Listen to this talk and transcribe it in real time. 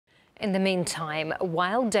In the meantime,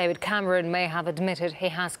 while David Cameron may have admitted he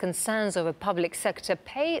has concerns over public sector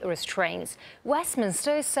pay restraints,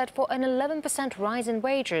 Westminster is set for an 11% rise in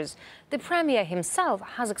wages. The Premier himself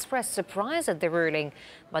has expressed surprise at the ruling,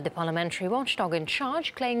 but the parliamentary watchdog in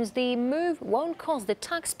charge claims the move won't cost the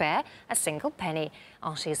taxpayer a single penny.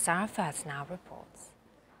 RT's Sarah Firth now reports.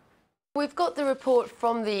 We've got the report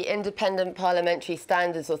from the Independent Parliamentary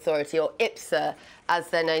Standards Authority, or IPSA as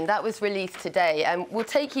they're known. That was released today, and we'll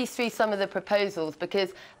take you through some of the proposals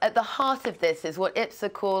because at the heart of this is what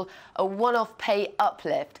IPSA call a one-off pay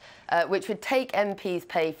uplift, which would take MPs'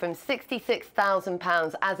 pay from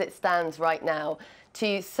 £66,000 as it stands right now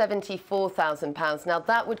to £74,000. Now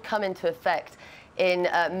that would come into effect in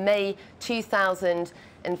May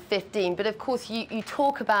 2015. But of course, you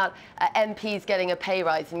talk about MPs getting a pay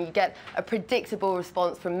rise and you get a predictable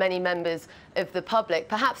response from many members of the public.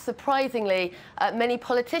 Perhaps surprisingly, many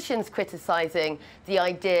politicians criticising the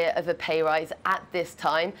idea of a pay rise at this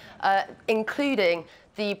time, including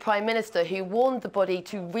the Prime Minister, who warned the body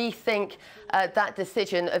to rethink that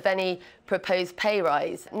decision of any proposed pay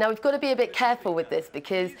rise. Now, we've got to be a bit careful with this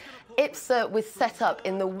because IPSA was set up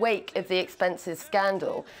in the wake of the expenses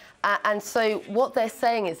scandal. And so what they're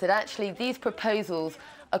saying is that actually these proposals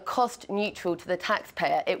are cost neutral to the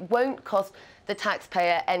taxpayer. It won't cost the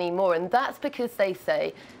taxpayer anymore. And that's because they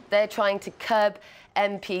say they're trying to curb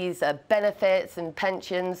MPs' benefits and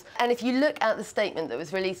pensions. And if you look at the statement that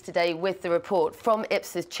was released today with the report from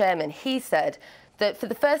IPSA's chairman, he said that for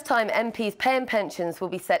the first time, MPs' pay and pensions will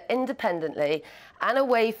be set independently and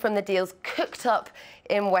away from the deals cooked up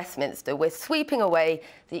in Westminster. We're sweeping away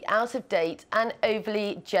the out-of-date and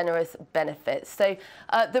overly generous benefits. So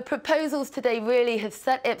the proposals today really have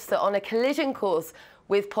set IPSA on a collision course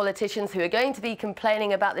with politicians who are going to be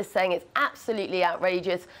complaining about this, saying it's absolutely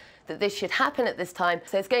outrageous that this should happen at this time.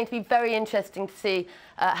 So it's going to be very interesting to see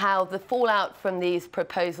how the fallout from these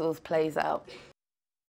proposals plays out.